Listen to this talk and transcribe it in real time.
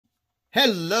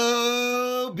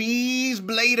Hello, Beez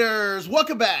Bladers!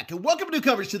 Welcome back and welcome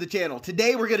newcomers to the channel.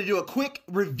 Today we're going to do a quick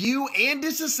review and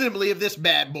disassembly of this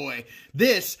bad boy.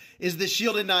 This is the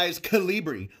Shieldon Knives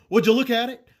Colibri. Would you look at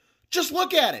it? Just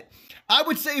look at it. I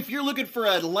would say if you're looking for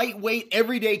a lightweight,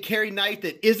 everyday carry knife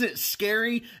that isn't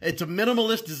scary, it's a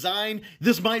minimalist design,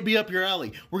 this might be up your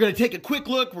alley. We're going to take a quick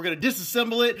look, we're going to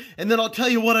disassemble it, and then I'll tell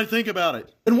you what I think about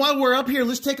it. And while we're up here,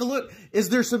 let's take a look. Is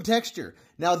there some texture?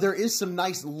 Now, there is some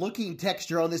nice looking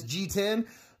texture on this G10.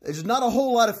 There's not a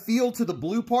whole lot of feel to the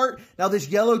blue part. Now, this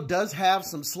yellow does have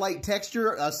some slight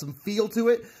texture, some feel to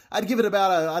it. I'd give it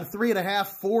about a 3.5,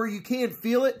 4. You can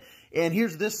feel it. And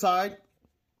here's this side.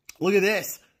 Look at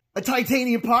this. A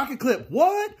titanium pocket clip.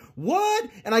 What? What?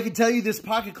 And I can tell you this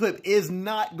pocket clip is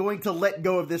not going to let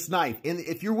go of this knife. And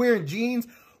if you're wearing jeans,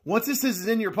 once this is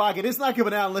in your pocket, it's not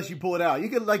coming out unless you pull it out. You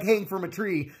can like hang from a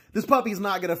tree. This puppy's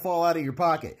not going to fall out of your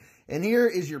pocket. And here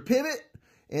is your pivot.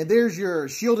 And there's your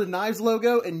Shieldon Knives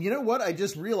logo. And you know what? I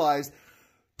just realized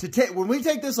when we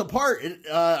take this apart,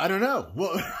 I don't know.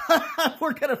 Well,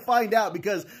 we're going to find out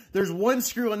because there's one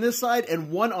screw on this side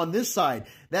and one on this side.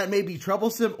 That may be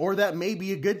troublesome or that may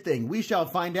be a good thing. We shall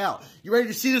find out. You ready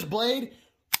to see this blade?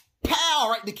 Pow!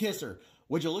 Right in the kisser.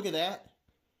 Would you look at that?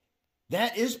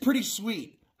 That is pretty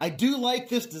sweet. I do like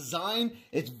this design.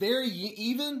 It's very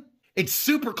even. It's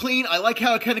super clean. I like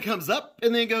how it kind of comes up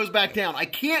and then goes back down. I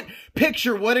can't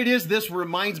picture what it is this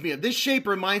reminds me of. This shape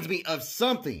reminds me of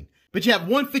something. But you have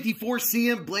 154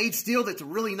 cm blade steel that's a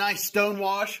really nice stone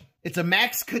wash. It's a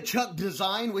Max Kachuk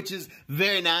design, which is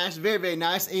very nice, very, very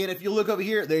nice. And if you look over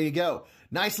here, there you go.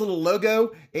 Nice little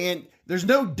logo. And there's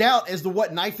no doubt as to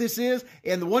what knife this is.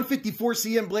 And the 154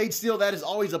 cm blade steel, that is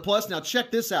always a plus. Now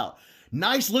check this out.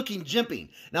 Nice looking jimping.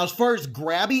 Now as far as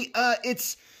grabby,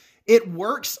 it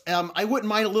works. I wouldn't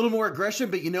mind a little more aggression,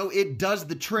 but you know, it does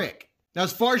the trick. Now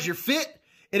as far as your fit,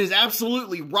 it is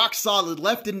absolutely rock solid,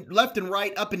 left and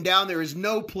right, up and down. There is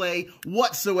no play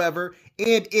whatsoever,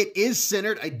 and it is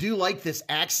centered. I do like this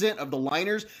accent of the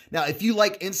liners. Now, if you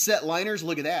like inset liners,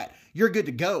 look at that. You're good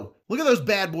to go. Look at those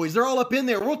bad boys. They're all up in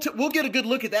there. We'll get a good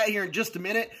look at that here in just a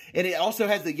minute. And it also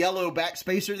has the yellow back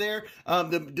spacer there.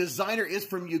 The designer is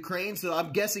from Ukraine, so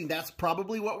I'm guessing that's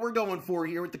probably what we're going for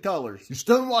here with the colors. Your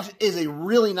stonewash is a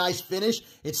really nice finish.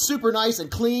 It's super nice and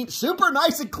clean. Super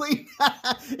nice and clean.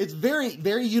 It's very,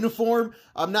 very uniform.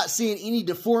 I'm not seeing any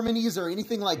deformities or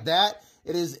anything like that.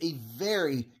 It is a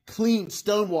very clean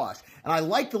stonewash. And I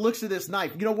like the looks of this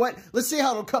knife. You know what? Let's see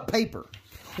how it'll cut paper.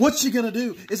 What's she going to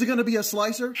do? Is it going to be a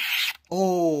slicer?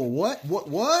 Oh, what?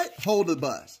 Hold the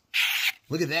bus.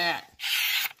 Look at that.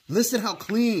 Listen how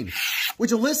clean.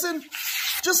 Would you listen?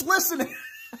 Just listen.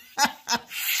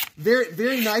 Very,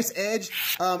 very nice edge.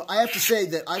 I have to say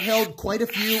that I've held quite a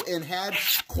few and had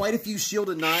quite a few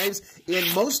Shieldon knives.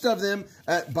 And most of them,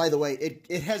 by the way,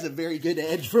 it has a very good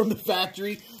edge from the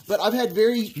factory. But I've had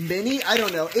very many, I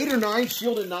don't know, 8 or 9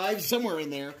 Shieldon knives, somewhere in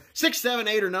there. 6, 7,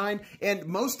 8, or 9. And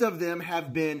most of them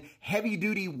have been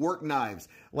heavy-duty work knives,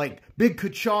 like big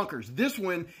kachonkers. This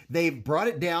one, they've brought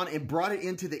it down and brought it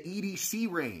into the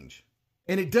EDC range.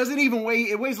 And it doesn't even weigh,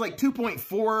 it weighs like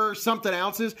 2.4 something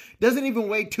ounces. Doesn't even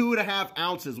weigh 2.5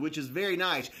 ounces, which is very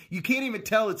nice. You can't even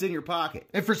tell it's in your pocket.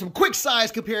 And for some quick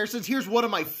size comparisons, here's one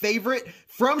of my favorite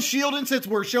from Shieldon, since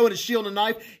we're showing a Shieldon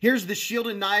knife. Here's the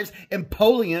Shieldon Knives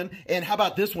Empoleon. And how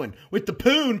about this one? With the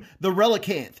Poon, the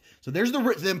Relicanth. So there's the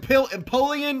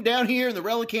Empoleon down here and the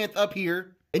Relicanth up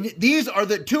here. And these are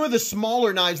the two of the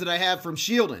smaller knives that I have from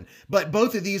Shieldon. But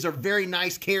both of these are very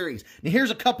nice carries. Now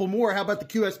here's a couple more. How about the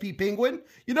QSP Penguin?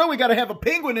 You know we got to have a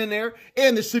penguin in there.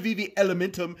 And the Civivi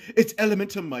Elementum. It's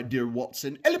Elementum, my dear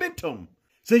Watson. Elementum.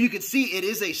 So you can see it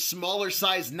is a smaller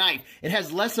size knife. It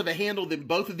has less of a handle than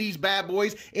both of these bad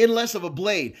boys and less of a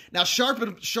blade. Now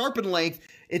sharpen length,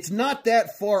 it's not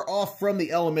that far off from the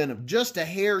Elementum, just a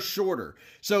hair shorter.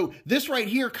 So this right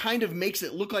here kind of makes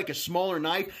it look like a smaller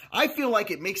knife. I feel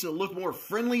like it makes it look more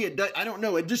friendly. I don't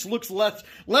know, it just looks less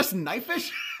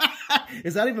knife-ish.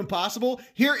 Is that even possible?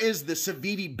 Here is the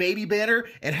Civivi Baby Banner.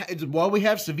 And while we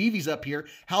have Civivis up here,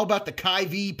 how about the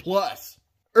KIZER Plus?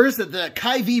 Or is it the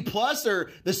KIZER Plus or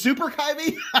the Super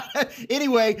KIZER?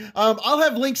 Anyway, I'll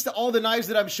have links to all the knives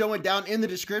that I'm showing down in the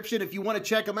description if you want to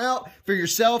check them out for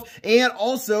yourself. And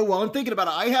also, while I'm thinking about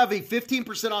it, I have a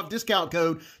 15% off discount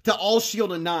code to all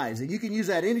Shieldon knives. And you can use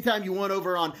that anytime you want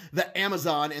over on the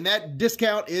Amazon. And that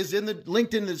discount is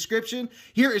linked in the description.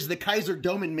 Here is the KIZER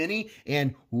Doman Mini.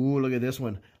 And, ooh, look at this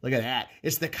one. Look at that.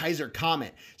 It's the KIZER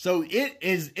Comet. So it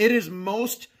is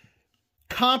most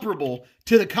comparable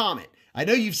to the Comet. I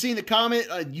know you've seen the Comet.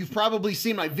 You've probably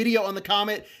seen my video on the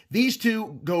Comet. These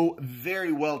two go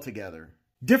very well together.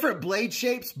 Different blade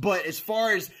shapes, but as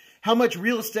far as how much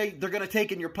real estate they're going to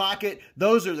take in your pocket,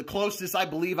 those are the closest I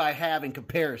believe I have in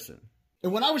comparison.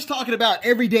 And when I was talking about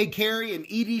everyday carry and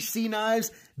EDC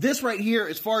knives, this right here,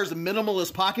 as far as a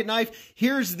minimalist pocket knife,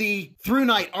 here's the Through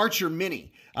Night Archer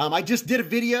Mini. I just did a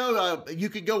video. You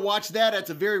could go watch that. It's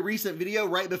a very recent video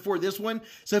right before this one.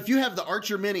 So if you have the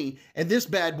Archer Mini and this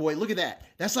bad boy, look at that.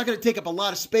 That's not going to take up a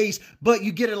lot of space, but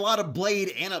you get a lot of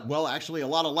blade and, well, actually a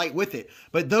lot of light with it.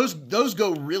 But those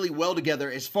go really well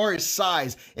together as far as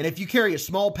size. And if you carry a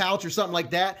small pouch or something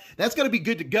like that, that's going to be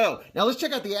good to go. Now let's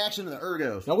check out the action of the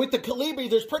ergos. Now with the Colibri,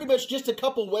 there's pretty much just a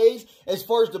couple ways as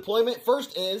far as deployment.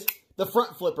 First is the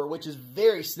front flipper, which is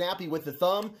very snappy with the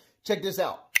thumb. Check this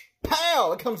out.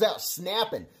 Pow! It comes out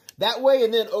snapping. That way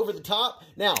and then over the top.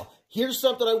 Now, here's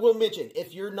something I will mention.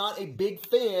 If you're not a big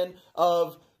fan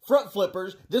of front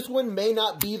flippers, this one may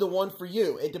not be the one for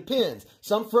you. It depends.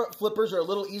 Some front flippers are a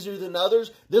little easier than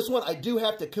others. This one, I do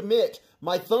have to commit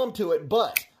my thumb to it,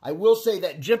 but I will say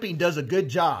that jimping does a good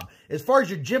job. As far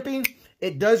as your jimping,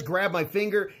 it does grab my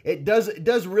finger. It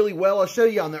does really well. I'll show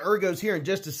you on the ergos here in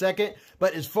just a second.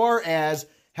 But as far as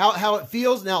how it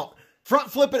feels, now,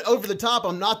 front flip it over the top,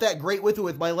 I'm not that great with it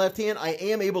with my left hand. I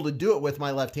am able to do it with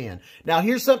my left hand. Now,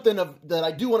 here's something that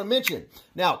I do want to mention.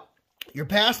 Now, your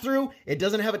pass-through, it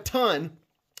doesn't have a ton,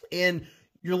 and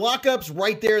your lockup's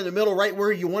right there in the middle, right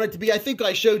where you want it to be. I think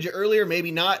I showed you earlier,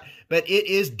 maybe not, but it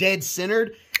is dead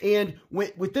centered. And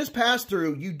with this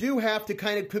pass-through, you do have to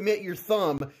kind of commit your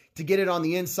thumb to get it on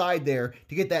the inside there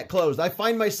to get that closed. I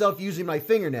find myself using my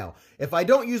fingernail. If I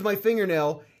don't use my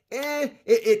fingernail,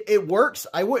 it works.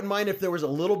 I wouldn't mind if there was a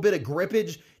little bit of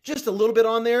grippage, just a little bit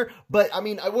on there. But, I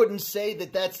mean, I wouldn't say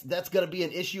that that's going to be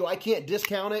an issue. I can't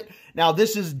discount it. Now,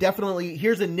 this is definitely,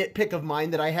 here's a nitpick of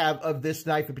mine that I have of this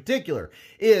knife in particular,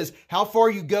 is how far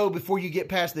you go before you get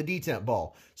past the detent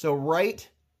ball. So, right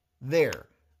there.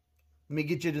 Let me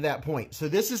get you to that point. So,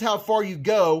 this is how far you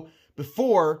go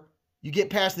before you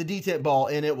get past the detent ball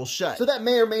and it will shut. So that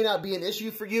may or may not be an issue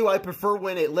for you. I prefer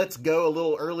when it lets go a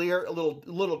little earlier, a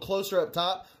little closer up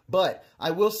top. But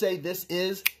I will say this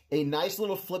is a nice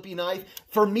little flippy knife.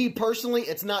 For me personally,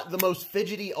 it's not the most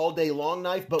fidgety all day long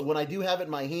knife, but when I do have it in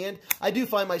my hand, I do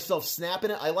find myself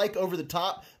snapping it. I like over the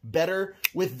top better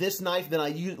with this knife than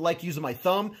I like using my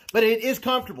thumb, but it is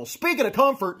comfortable. Speaking of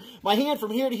comfort, my hand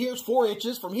from here to here is 4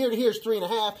 inches, from here to here is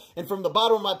 3.5, and from the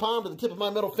bottom of my palm to the tip of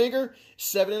my middle finger,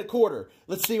 7.25.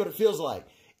 Let's see what it feels like.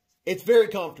 It's very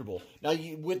comfortable. Now,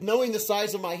 with knowing the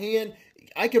size of my hand,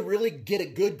 I can really get a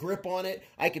good grip on it.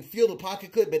 I can feel the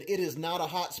pocket clip, but it is not a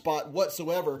hot spot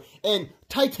whatsoever. And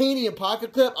titanium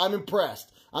pocket clip, I'm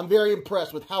impressed. I'm very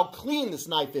impressed with how clean this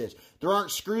knife is. There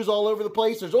aren't screws all over the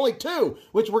place. There's only 2,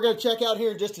 which we're going to check out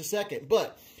here in just a second.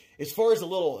 But as far as a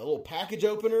little package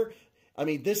opener, I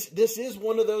mean, this is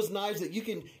one of those knives that you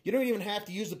don't even have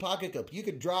to use the pocket clip. You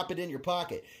could drop it in your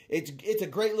pocket. It's a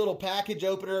great little package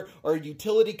opener or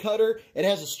utility cutter. It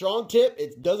has a strong tip.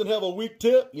 It doesn't have a weak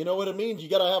tip. You know what it means? You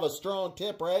got to have a strong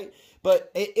tip, right? But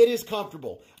it is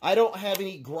comfortable. I don't have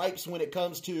any gripes when it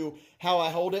comes to how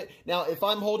I hold it. Now, if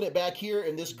I'm holding it back here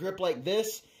in this grip like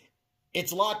this,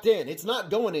 it's locked in. It's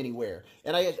not going anywhere.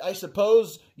 And I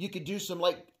suppose you could do some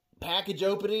like package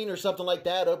opening or something like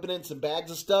that, opening some bags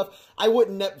of stuff. I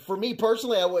wouldn't, for me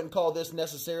personally, I wouldn't call this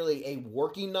necessarily a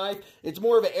working knife. It's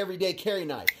more of an everyday carry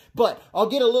knife. But I'll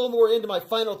get a little more into my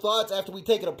final thoughts after we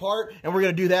take it apart, and we're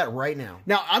going to do that right now.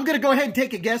 Now, I'm going to go ahead and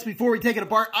take a guess before we take it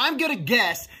apart. I'm going to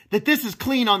guess that this is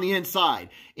clean on the inside,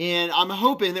 and I'm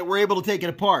hoping that we're able to take it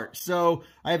apart. So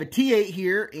I have a T8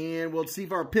 here, and we'll see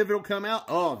if our pivot will come out.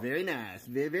 Oh, very nice.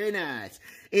 Very, very nice.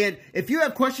 And if you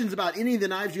have questions about any of the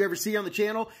knives you ever see on the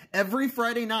channel, every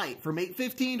Friday night from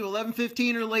 8:15 to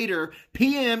 11:15 or later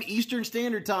p.m. Eastern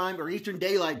Standard Time or Eastern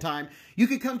Daylight Time, you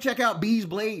can come check out Beez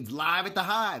Blades live at the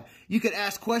Hive. You can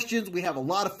ask questions. We have a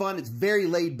lot of fun. It's very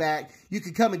laid back. You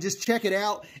can come and just check it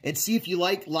out and see if you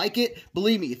like it.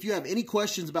 Believe me, if you have any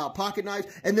questions about pocket knives,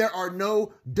 and there are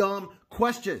no dumb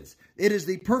questions, it is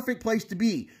the perfect place to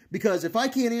be, because if I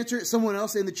can't answer it, someone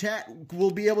else in the chat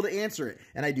will be able to answer it.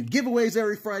 And I do giveaways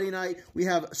every Friday night. We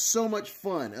have so much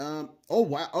fun. Oh,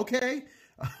 wow. Okay.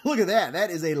 Look at that.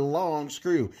 That is a long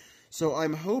screw. So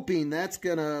I'm hoping that's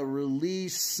going to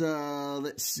release,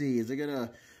 let's see,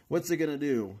 what's it going to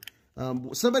do?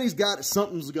 Something's got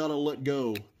to let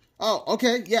go. Oh,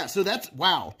 okay. Yeah. So that's,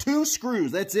 wow. 2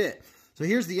 screws. That's it. So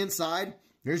here's the inside.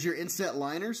 There's your inset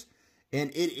liners. And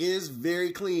it is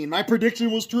very clean. My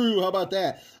prediction was true. How about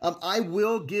that? I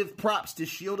will give props to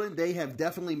Shieldon. They have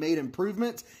definitely made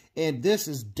improvements, and this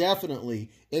is definitely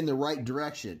in the right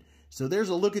direction. So there's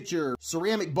a look at your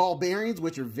ceramic ball bearings,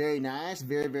 which are very nice,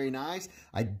 very, very nice.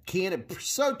 I can't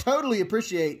so totally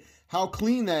appreciate how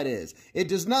clean that is. It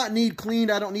does not need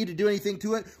cleaned. I don't need to do anything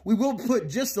to it. We will put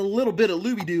just a little bit of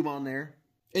Looby-Doob on there.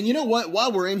 And you know what?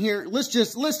 While we're in here, let's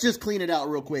just clean it out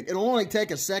real quick. It'll only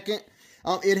take a second.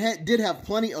 It did have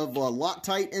plenty of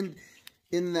Loctite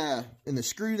in the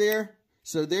screw there.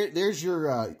 So there's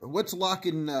your what's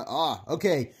locking.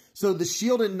 Okay. So the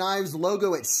Shieldon Knives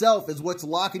logo itself is what's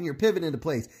locking your pivot into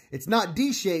place. It's not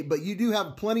D-shaped, but you do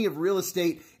have plenty of real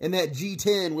estate in that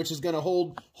G10, which is going to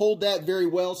hold that very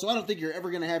well. So I don't think you're ever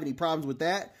going to have any problems with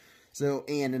that. So,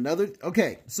 and another,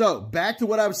 okay. So back to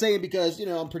what I was saying, because, you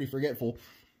know, I'm pretty forgetful.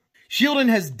 Shieldon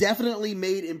has definitely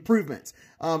made improvements.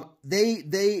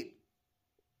 They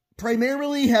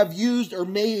primarily have used or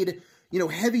made, you know,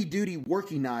 heavy-duty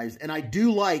working knives, and I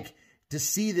do like to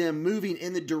see them moving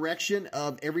in the direction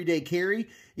of everyday carry.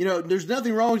 You know, there's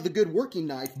nothing wrong with a good working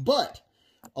knife, but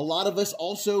a lot of us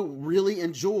also really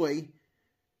enjoy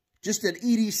just an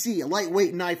EDC, a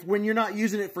lightweight knife, when you're not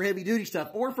using it for heavy-duty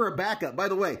stuff or for a backup. By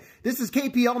the way, this is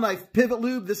KPL knife pivot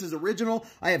lube. This is original.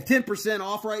 I have 10%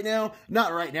 off right now.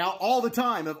 Not right now, all the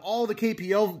time, of all the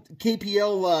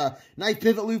KPL knife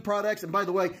pivot lube products. And by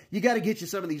the way, you got to get you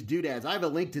some of these doodads. I have a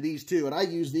link to these too, and I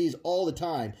use these all the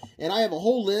time. And I have a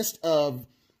whole list of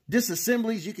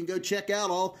disassemblies you can go check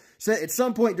out. So at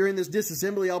some point during this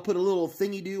disassembly, I'll put a little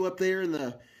thingy-doo up there in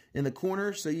the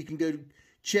corner, so you can go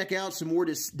check out some more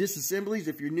disassemblies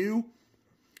if you're new.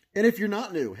 And if you're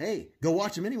not new, hey, go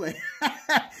watch them anyway.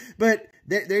 But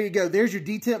there you go. There's your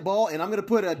detent ball. And I'm going to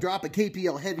put a drop of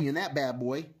KPL heavy in that bad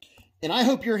boy. And I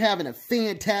hope you're having a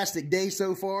fantastic day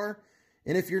so far.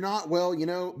 And if you're not, well, you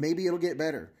know, maybe it'll get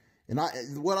better. And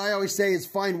what I always say is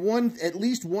find at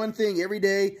least one thing every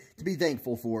day to be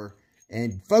thankful for.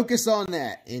 And focus on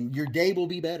that. And your day will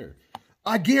be better.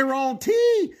 I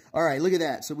guarantee. All right, look at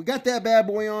that. So we got that bad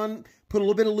boy on. Put a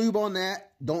little bit of lube on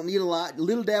that. Don't need a lot. A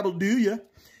little dab will do ya.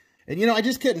 And, you know, I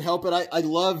just couldn't help it.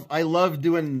 I love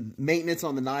doing maintenance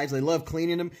on the knives. I love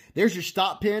cleaning them. There's your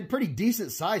stop pin. Pretty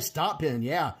decent size stop pin.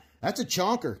 Yeah, that's a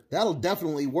chonker. That'll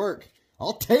definitely work.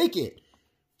 I'll take it.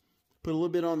 Put a little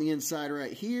bit on the inside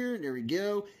right here. There we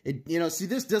go. You know, see,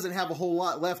 this doesn't have a whole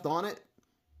lot left on it,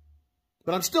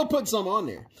 but I'm still putting some on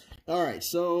there. All right,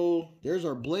 so there's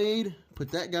our blade.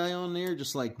 Put that guy on there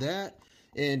just like that.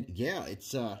 And, yeah,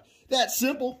 it's that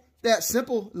simple. That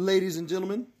simple, ladies and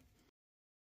gentlemen.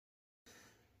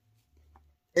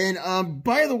 And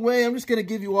by the way, I'm just going to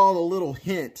give you all a little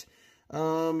hint.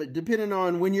 Depending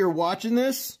on when you're watching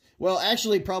this, well,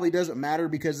 actually, it probably doesn't matter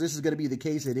because this is going to be the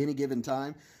case at any given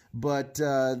time. But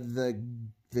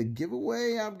the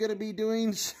giveaway I'm going to be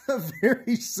doing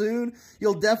very soon,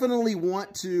 you'll definitely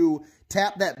want to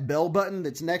tap that bell button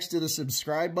that's next to the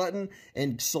subscribe button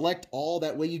and select all.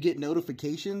 That way you get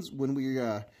notifications when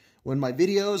when my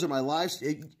videos or my lives.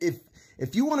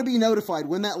 If you want to be notified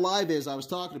when that live is I was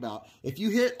talking about, if you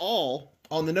hit all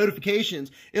on the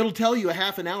notifications, it'll tell you a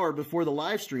half an hour before the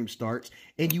live stream starts,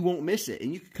 and you won't miss it.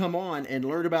 And you can come on and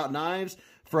learn about knives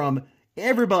from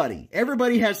everybody.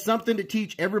 Everybody has something to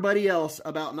teach everybody else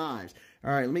about knives.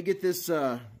 All right, let me get this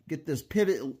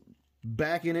pivot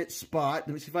back in its spot.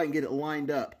 Let me see if I can get it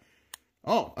lined up.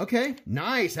 Oh, okay.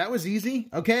 Nice. That was easy.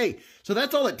 Okay. So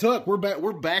that's all it took. We're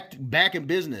back in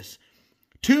business.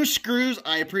 2 screws.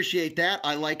 I appreciate that.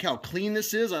 I like how clean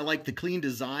this is. I like the clean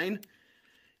design.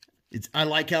 I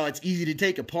like how it's easy to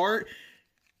take apart.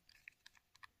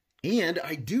 And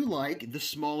I do like the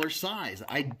smaller size.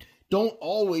 I don't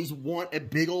always want a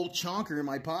big old chonker in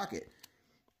my pocket.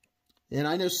 And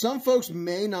I know some folks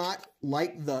may not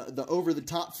like the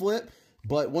over-the-top flip,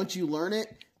 but once you learn it,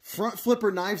 front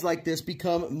flipper knives like this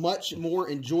become much more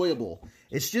enjoyable.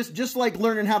 It's just like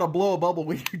learning how to blow a bubble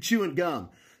when you're chewing gum.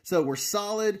 So we're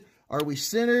solid. Are we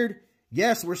centered?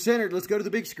 Yes, we're centered. Let's go to the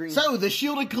big screen. So the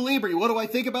Shieldon Colibri, what do I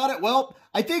think about it? Well,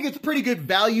 I think it's pretty good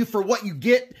value for what you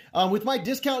get. With my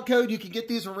discount code, you can get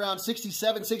these for around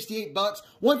 67, 68 bucks.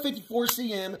 154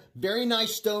 cm, very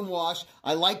nice stone wash.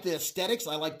 I like the aesthetics.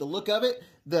 I like the look of it.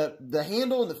 The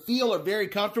handle and the feel are very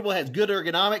comfortable. It has good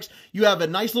ergonomics. You have a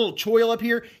nice little choil up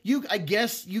here. I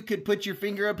guess you could put your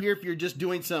finger up here if you're just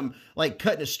doing some, like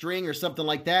cutting a string or something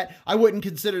like that. I wouldn't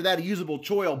consider that a usable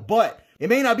choil, but it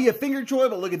may not be a finger choil,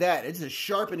 but look at that. It's a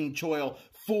sharpening choil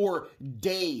for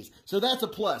days. So that's a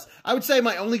plus. I would say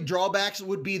my only drawbacks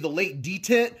would be the late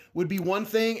detent would be one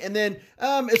thing. And then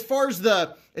as far as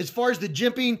the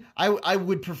jimping, I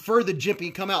would prefer the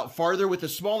jimping come out farther with a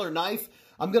smaller knife.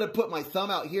 I'm going to put my thumb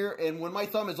out here, and when my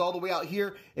thumb is all the way out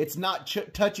here, it's not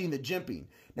touching the jimping.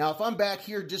 Now, if I'm back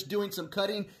here just doing some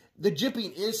cutting, the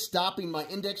jimping is stopping my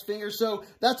index finger, so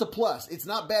that's a plus. It's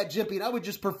not bad jimping. I would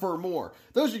just prefer more.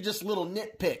 Those are just little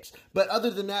nitpicks. But other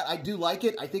than that, I do like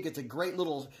it. I think it's a great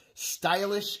little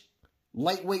stylish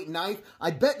lightweight knife.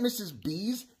 I bet Mrs.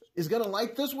 Beez is going to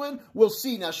like this one. We'll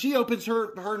see. Now, she opens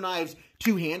her knives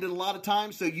two-handed a lot of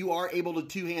times, so you are able to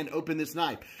two-hand open this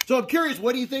knife. So I'm curious,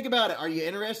 what do you think about it? Are you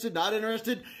interested, not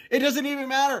interested? It doesn't even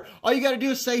matter. All you got to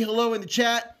do is say hello in the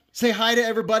chat. Say hi to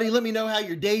everybody. Let me know how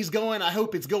your day's going. I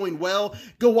hope it's going well.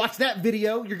 Go watch that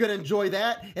video. You're going to enjoy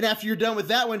that. And after you're done with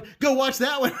that one, go watch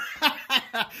that one.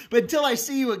 But until I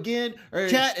see you again, or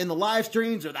chat in the live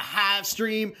streams or the Hive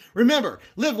stream, remember,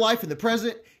 live life in the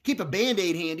present. Keep a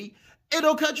Band-Aid handy. And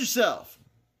don't cut yourself.